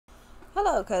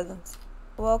Hello, cousins.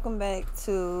 Welcome back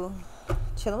to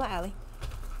Chillin' with Allie.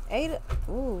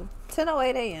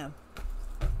 10:08 a.m.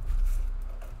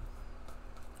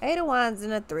 8 of wands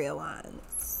and a 3 of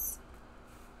wands.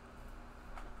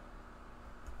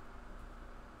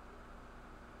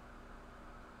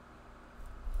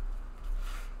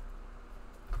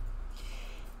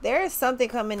 There is something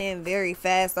coming in very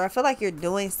fast, or I feel like you're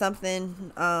doing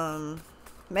something.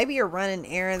 Maybe you're running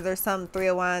errands or something. 3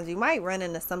 of wands. You might run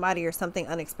into somebody or something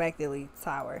unexpectedly.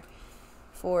 Tower.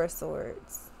 4 of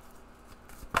swords.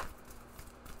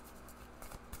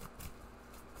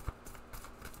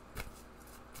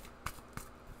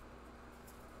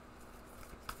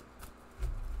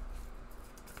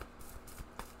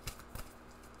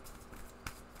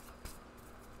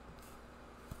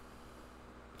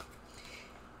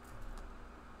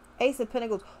 Ace of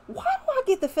Pentacles. Why do I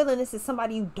get the feeling this is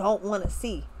somebody you don't want to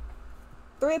see?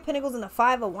 3 of Pentacles and the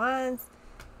 5 of Wands.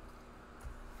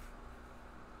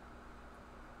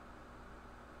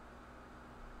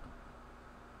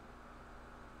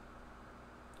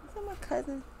 Is that my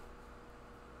cousin?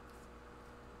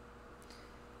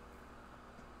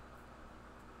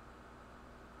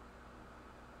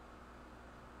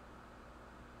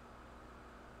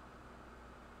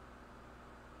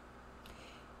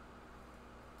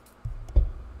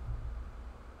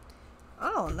 I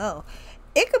don't know.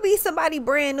 It could be somebody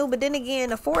brand new, but then again,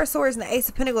 the 4 of Swords and the Ace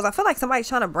of Pentacles, I feel like somebody's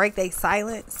trying to break their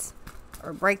silence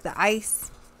or break the ice.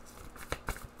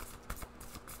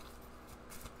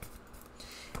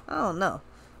 I don't know.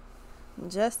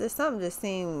 Justice, something just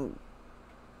seemed...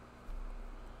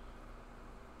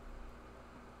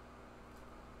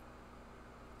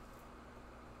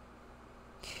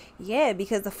 Yeah,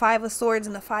 because the 5 of Swords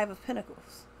and the 5 of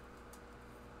Pentacles.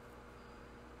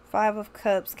 5 of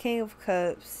Cups, King of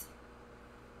Cups,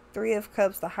 3 of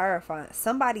Cups, the Hierophant.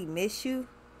 Somebody miss you.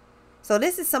 So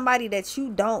this is somebody that you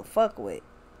don't fuck with.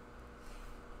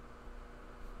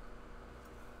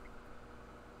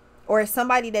 Or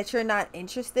somebody that you're not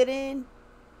interested in.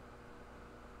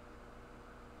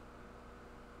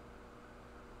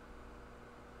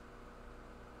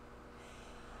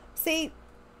 See,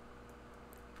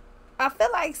 I feel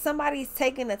like somebody's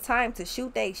taking the time to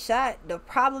shoot their shot. The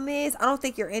problem is, I don't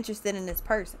think you're interested in this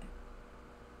person.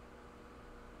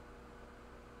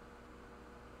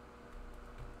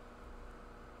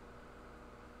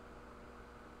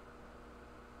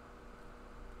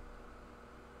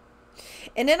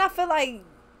 And then I feel like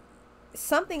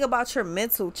something about your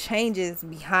mental changes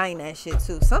behind that shit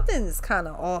too. Something's kind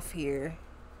of off here.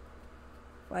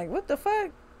 Like, what the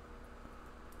fuck?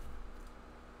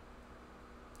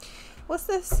 What's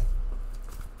this?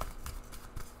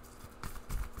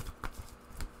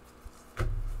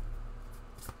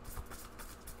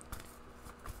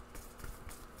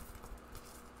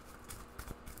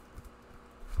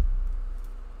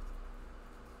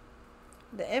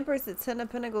 The Empress, the 10 of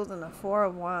Pentacles, and the 4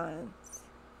 of Wands.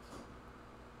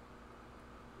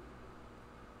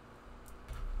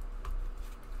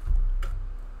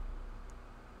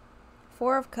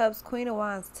 Four of Cups, Queen of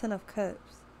Wands, 10 of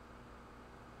Cups.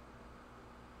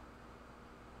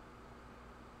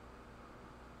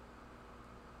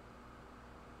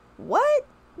 What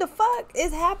the fuck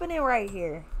is happening right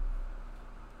here?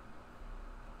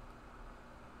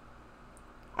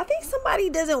 I think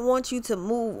somebody doesn't want you to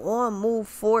move on, move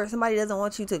forward. Somebody doesn't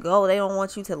want you to go. They don't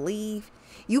want you to leave.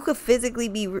 You could physically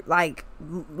be like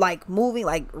moving,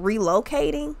 like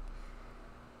relocating.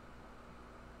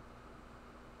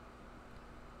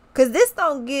 Cause this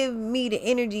don't give me the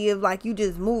energy of like you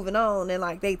just moving on and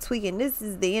like they tweaking. This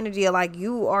is the energy of like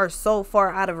you are so far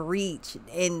out of reach,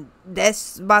 and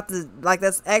that's about to like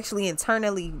that's actually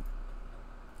internally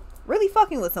really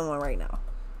fucking with someone right now.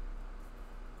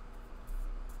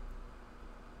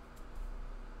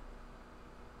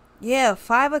 Yeah,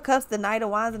 5 of Cups, the Knight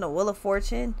of Wands, and the Wheel of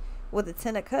Fortune with the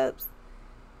 10 of Cups.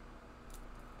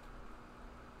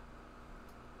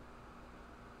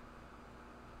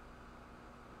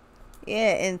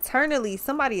 Yeah, internally,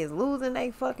 somebody is losing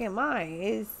their fucking mind.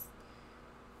 It's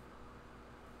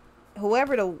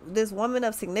whoever this woman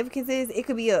of significance is. It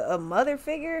could be a mother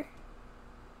figure.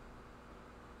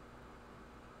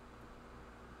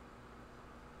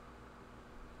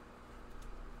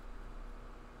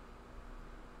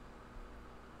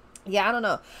 Yeah, I don't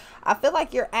know. I feel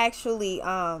like you're actually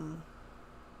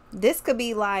this could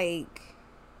be like,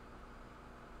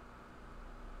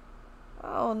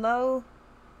 I don't know.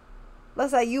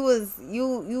 Let's say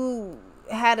you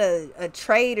had a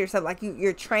trade or something, like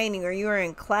you're training or you're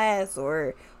in class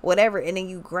or whatever, and then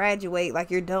you graduate,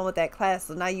 like you're done with that class,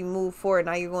 so now you move forward,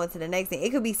 now you're going to the next thing.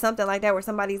 It could be something like that where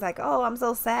somebody's like, oh, I'm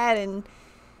so sad,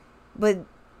 but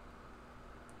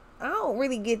I don't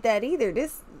really get that either.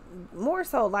 This more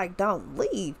so like don't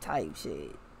leave type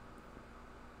shit.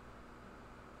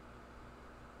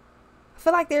 I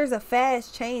feel like there's a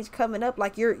fast change coming up,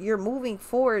 like you're moving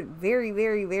forward very,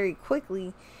 very, very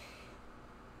quickly,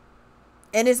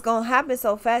 and it's gonna happen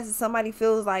so fast that somebody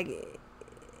feels like,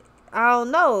 I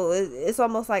don't know, it's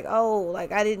almost like, oh,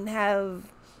 like I didn't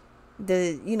have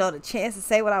the chance to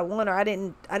say what I want, or I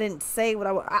didn't say what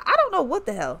I want. I don't know what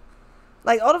the hell.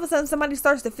 Like all of a sudden somebody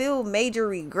starts to feel major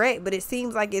regret, but it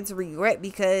seems like it's regret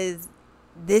because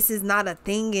this is not a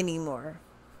thing anymore.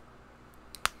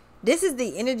 This is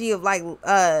the energy of like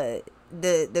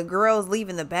the girls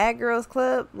leaving the Bad Girls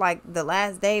Club, like the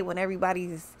last day when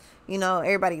everybody's,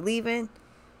 everybody leaving,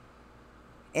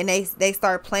 and they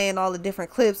start playing all the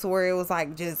different clips where it was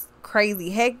like just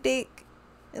crazy hectic.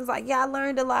 It's like, yeah, I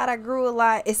learned a lot, I grew a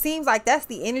lot. It seems like that's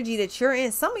the energy that you're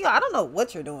in. Some of y'all, I don't know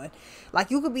what you're doing. Like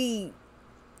you could be,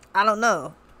 I don't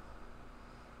know,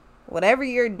 whatever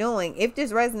you're doing, if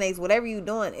this resonates, whatever you're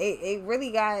doing, it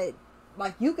really got,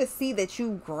 like, you could see that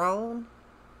you've grown,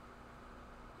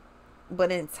 but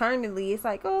internally it's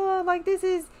like, oh, like this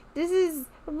is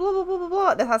blah blah blah blah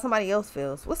blah. That's how somebody else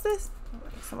feels. What's this?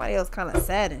 Somebody else kind of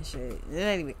sad and shit. It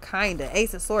ain't even kinda.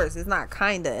 Ace of Swords is not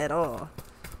kinda at all.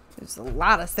 It's a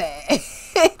lot of sad.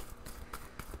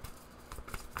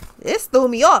 This threw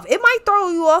me off. It might throw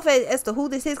you off as to who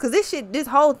this is, because this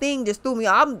whole thing just threw me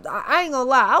off. I ain't gonna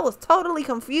lie, I was totally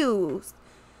confused.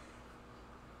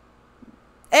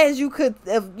 As you could,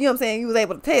 you know what I'm saying, you was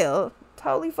able to tell.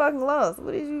 Totally fucking lost.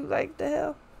 What did you, like, the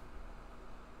hell?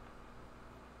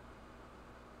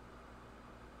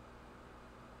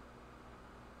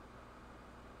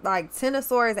 Like, Ten of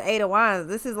Swords, Eight of Wands.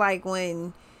 This is like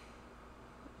when,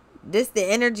 this the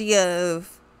energy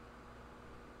of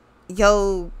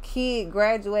your kid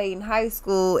graduating high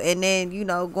school and then,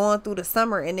 going through the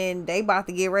summer, and then they about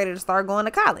to get ready to start going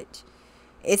to college.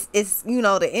 It's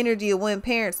the energy of when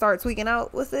parents start tweaking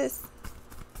out. What's this?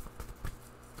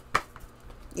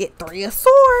 Yeah, Three of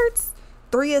Swords.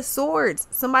 Three of Swords.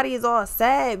 Somebody is all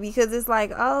sad because it's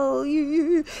like, oh,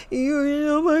 you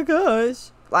oh my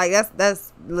gosh. Like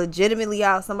that's legitimately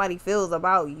how somebody feels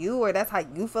about you, or that's how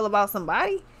you feel about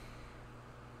somebody.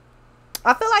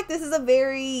 I feel like this is a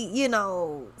very,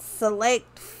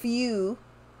 select few.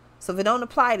 So if it don't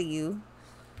apply to you,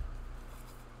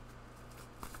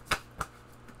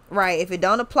 right, if it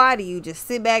don't apply to you, just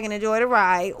sit back and enjoy the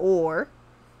ride, or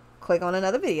click on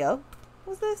another video.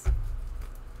 What's this?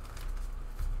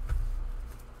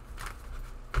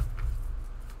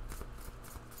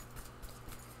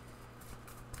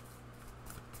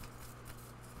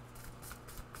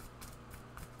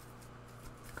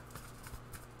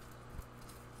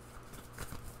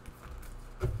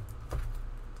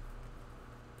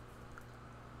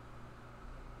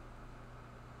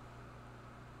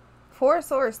 Four of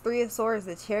Swords, Three of Swords,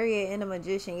 the Chariot, and the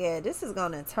Magician. Yeah, this is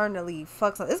gonna eternally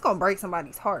fuck some. It's gonna break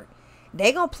somebody's heart.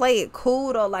 They gonna play it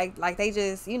cool though, like they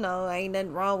just, ain't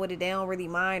nothing wrong with it. They don't really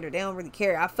mind, or they don't really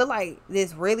care. I feel like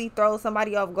this really throws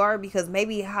somebody off guard because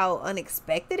maybe how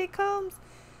unexpected it comes.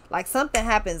 Like something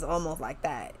happens almost like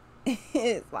that.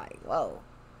 It's like, whoa.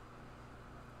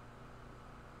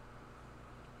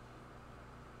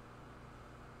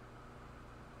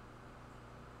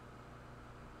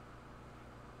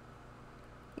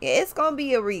 Yeah, it's gonna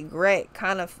be a regret,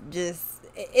 kind of. Just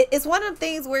it's one of the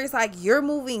things where it's like you're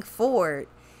moving forward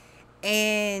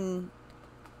and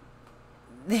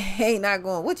they ain't not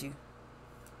going with you.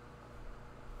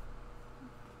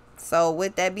 So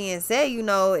with that being said,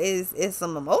 is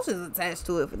some emotions attached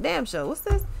to it for damn sure. What's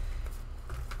this?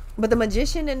 But the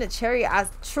Magician and the Chariot, I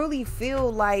truly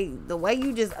feel like the way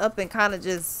you just up and kind of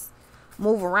just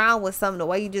move around with something, the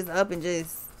way you just up and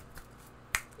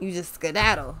you just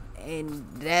skedaddle, and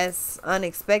that's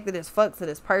unexpected as fuck to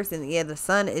this person. Yeah, the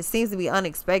Sun, it seems to be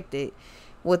unexpected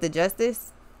with the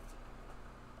Justice.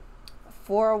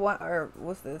 Four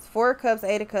of Cups,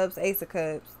 Eight of Cups, Ace of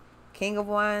Cups, King of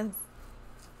Wands,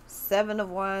 Seven of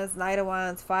Wands, Knight of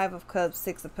Wands, Five of Cups,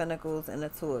 Six of Pentacles, and the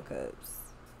Two of Cups.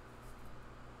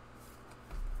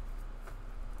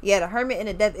 Yeah, the Hermit and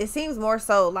the Death. It seems more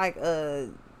so like I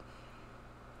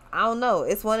don't know.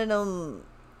 It's one of them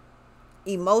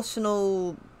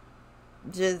emotional,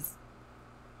 just,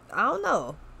 I don't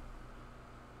know.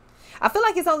 I feel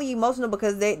like it's only emotional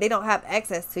because they don't have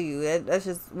access to you. That's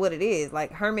just what it is.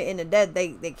 Like Hermit in the Dead,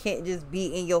 they can't just be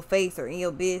in your face or in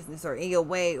your business or in your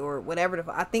way or whatever.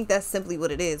 I think that's simply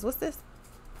what it is. What's this?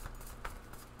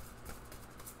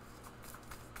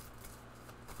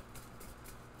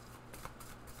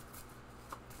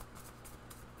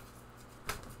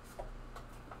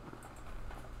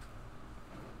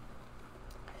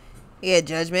 Yeah,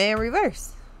 Judgment in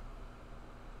reverse.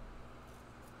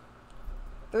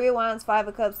 Three of Wands, Five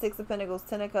of Cups, Six of Pentacles,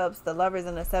 Ten of Cups, the Lovers,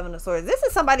 and the Seven of Swords. This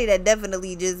is somebody that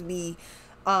definitely just be,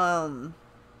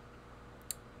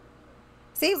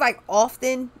 seems like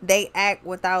often they act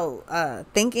without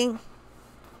thinking.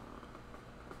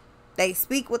 They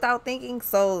speak without thinking,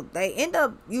 so they end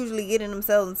up usually getting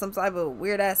themselves in some type of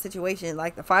weird ass situation,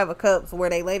 like the Five of Cups, where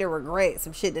they later regret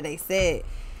some shit that they said.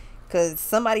 Because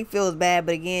somebody feels bad,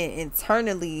 but again,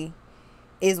 internally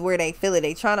is where they feel it.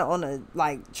 They trying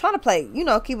to play, you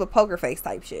know, keep a poker face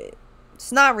type shit.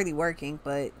 It's not really working,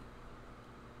 but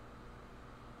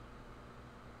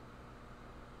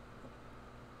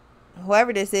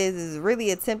whoever this is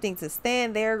really attempting to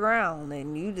stand their ground,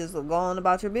 and you just go on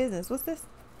about your business. What's this?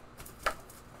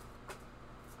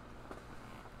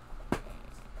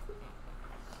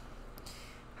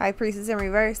 High Priestess in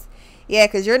reverse. Yeah,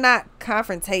 because you're not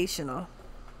confrontational.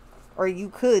 Or you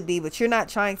could be, but you're not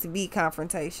trying to be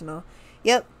confrontational.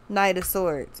 Yep, Knight of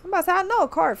Swords. I'm about to say, I know a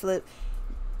card flip.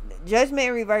 Judgment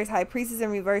in reverse, High Priestess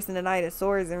in reverse, and the Knight of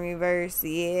Swords in reverse.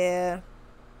 Yeah.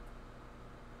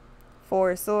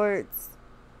 Four of Swords.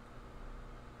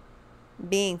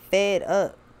 Being fed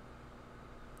up.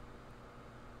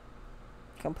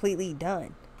 Completely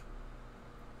done.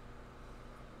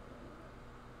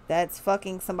 That's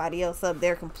fucking somebody else up.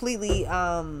 They're completely,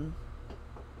 I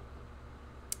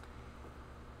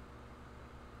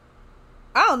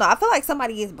don't know. I feel like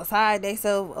somebody is beside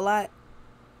themselves a lot.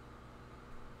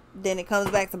 Then it comes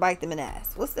back to bite them in the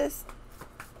ass. What's this?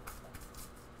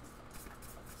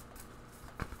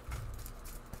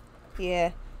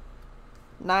 Yeah.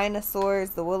 Nine of Swords,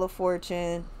 the Wheel of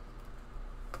Fortune.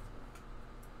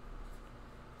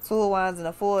 Two of Wands and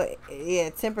a Fool. Yeah,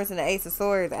 Temperance and the Ace of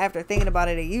Swords. After thinking about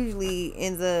it, it usually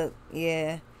ends up,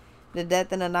 yeah, the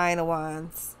Death and the Nine of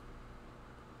Wands.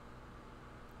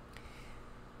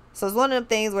 So it's one of them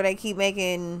things where they keep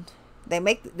making,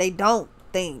 they don't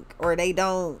think, or they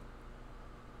don't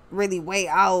really weigh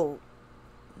out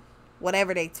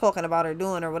whatever they talking about or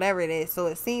doing or whatever it is. So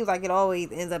it seems like it always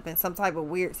ends up in some type of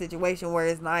weird situation where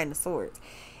it's Nine of Swords.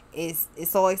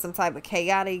 It's always some type of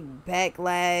chaotic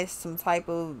backlash, some type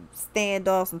of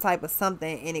standoff, some type of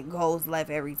something, and it goes left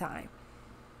every time.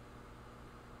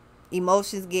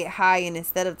 Emotions get high, and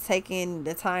instead of taking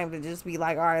the time to just be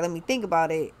like, all right, let me think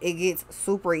about it, it gets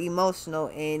super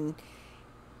emotional, and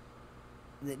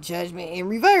the Judgment in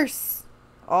reverse.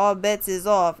 All bets is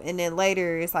off, and then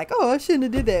later it's like, oh, I shouldn't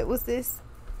have did that. What's this?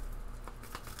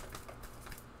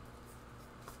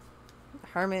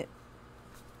 Hermit.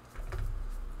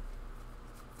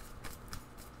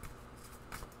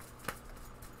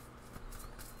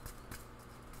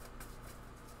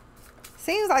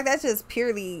 Seems like that's just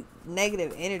purely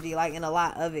negative energy, like in a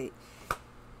lot of it.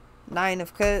 Nine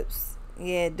of Cups.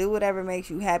 Yeah, do whatever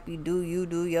makes you happy. Do you,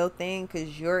 do your thing,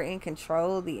 because you're in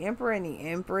control. The Emperor and the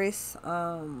Empress.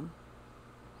 That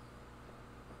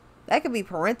could be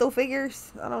parental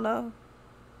figures. I don't know.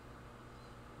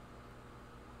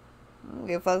 I don't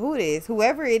give a fuck who it is.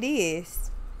 Whoever it is.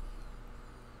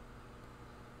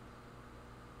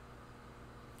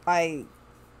 Like,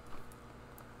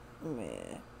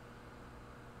 man.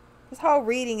 This whole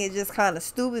reading is just kind of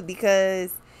stupid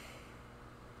because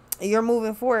you're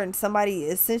moving forward and somebody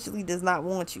essentially does not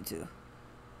want you to.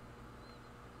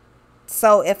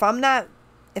 So if I'm not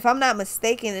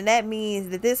mistaken, then that means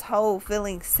that this whole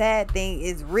feeling sad thing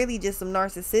is really just some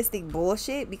narcissistic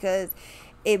bullshit, because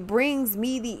it brings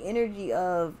me the energy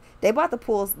of they about to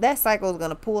pull, that cycle is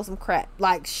going to pull some crap.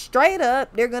 Like straight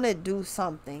up, they're going to do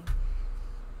something.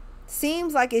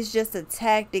 Seems like it's just a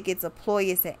tactic, it's a ploy,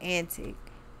 it's an antic.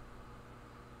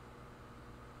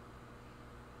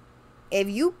 If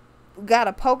you got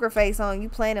a poker face on, you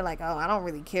playing it like, oh, I don't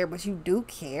really care, but you do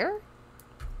care.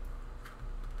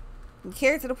 You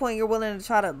care to the point you're willing to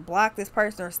try to block this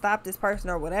person or stop this person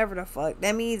or whatever the fuck.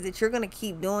 That means that you're going to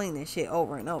keep doing this shit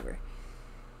over and over.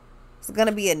 It's going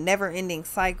to be a never-ending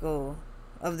cycle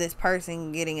of this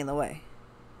person getting in the way.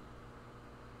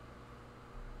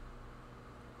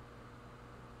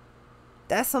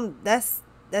 That's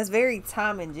very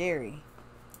Tom and Jerry.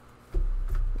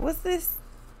 What's this?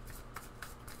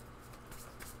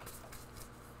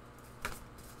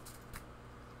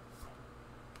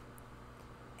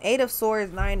 Eight of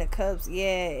Swords, Nine of Cups.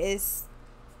 Yeah, it's...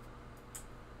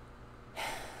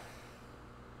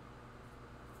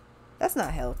 That's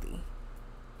not healthy.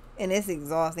 And it's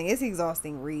exhausting. It's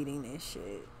exhausting reading this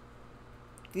shit.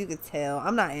 You could tell.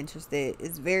 I'm not interested.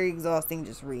 It's very exhausting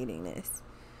just reading this.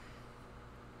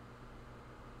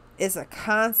 It's a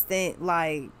constant,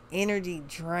 like, energy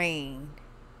drain.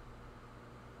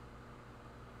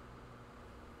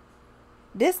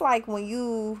 This like when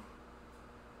you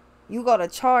go to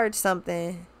charge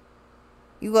something.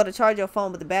 You go to charge your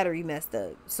phone, but the battery messed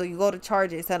up. So you go to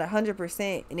charge it, it's at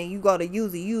 100%, and then you go to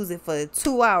use it for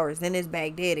 2 hours, then it's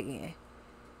back dead again.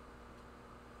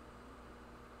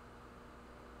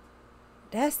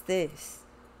 That's this.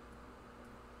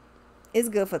 It's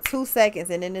good for 2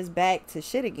 seconds, and then it's back to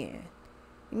shit again.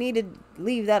 You need to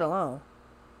leave that alone.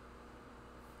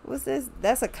 What's this?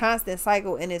 That's a constant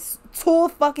cycle, and it's 2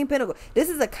 fucking pentacles. This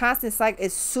is a constant cycle.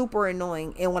 It's super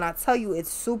annoying, and when I tell you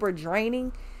it's super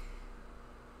draining,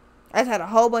 I've had a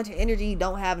whole bunch of energy. You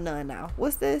don't have none now.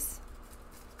 What's this?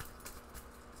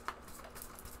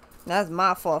 That's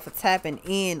my fault for tapping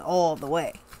in all the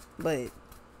way. But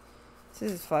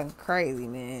this is fucking crazy,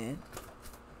 man.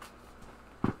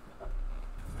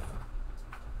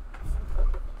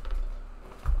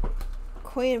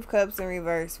 Queen of Cups in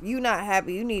reverse. You not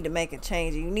happy. You need to make a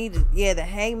change. You need to, yeah, the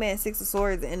Hangman, Six of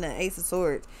Swords, and the Ace of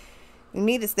Swords. You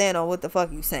need to stand on what the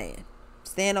fuck you saying.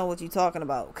 Stand on what you talking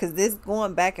about. Because this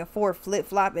going back and forth,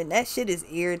 flip-flopping, that shit is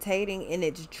irritating and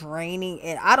it's draining.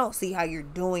 And I don't see how you're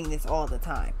doing this all the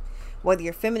time. Whether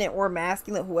you're feminine or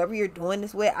masculine, whoever you're doing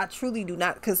this with, I truly do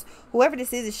not. Because whoever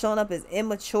this is showing up as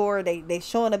immature. They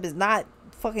showing up as not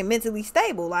fucking mentally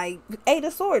stable. Like, Eight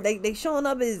of Swords. They showing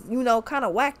up as, you know, kind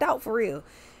of whacked out for real.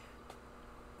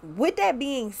 With that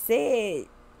being said,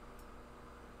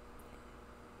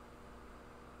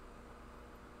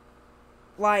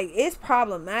 like, it's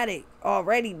problematic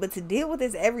already, but to deal with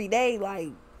this every day,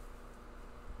 like,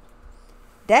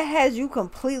 that has you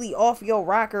completely off your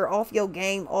rocker, off your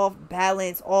game, off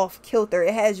balance, off kilter.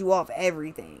 It has you off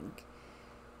everything.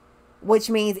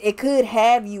 Which means it could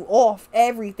have you off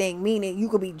everything. Meaning you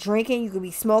could be drinking, you could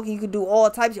be smoking, you could do all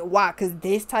types of... Why? Because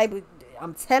this type of...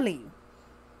 I'm telling you.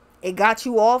 It got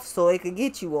you off so it could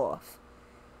get you off.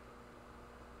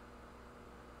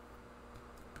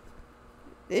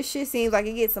 This shit seems like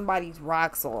it gets somebody's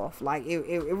rocks off. Like,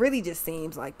 it really just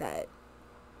seems like that.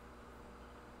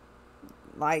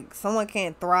 Like, someone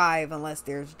can't thrive unless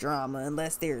there's drama,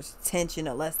 unless there's tension,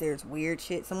 unless there's weird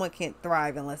shit. Someone can't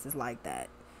thrive unless it's like that.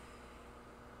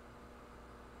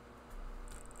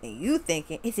 And you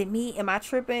thinking, is it me? Am I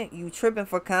tripping? You tripping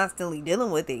for constantly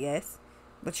dealing with it, yes.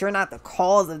 But you're not the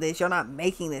cause of this. You're not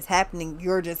making this happening.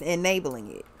 You're just enabling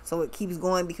it. So it keeps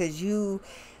going because you...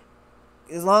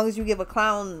 As long as you give a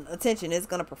clown attention, it's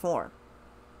going to perform.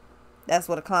 That's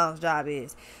what a clown's job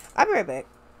is. I'll be right back.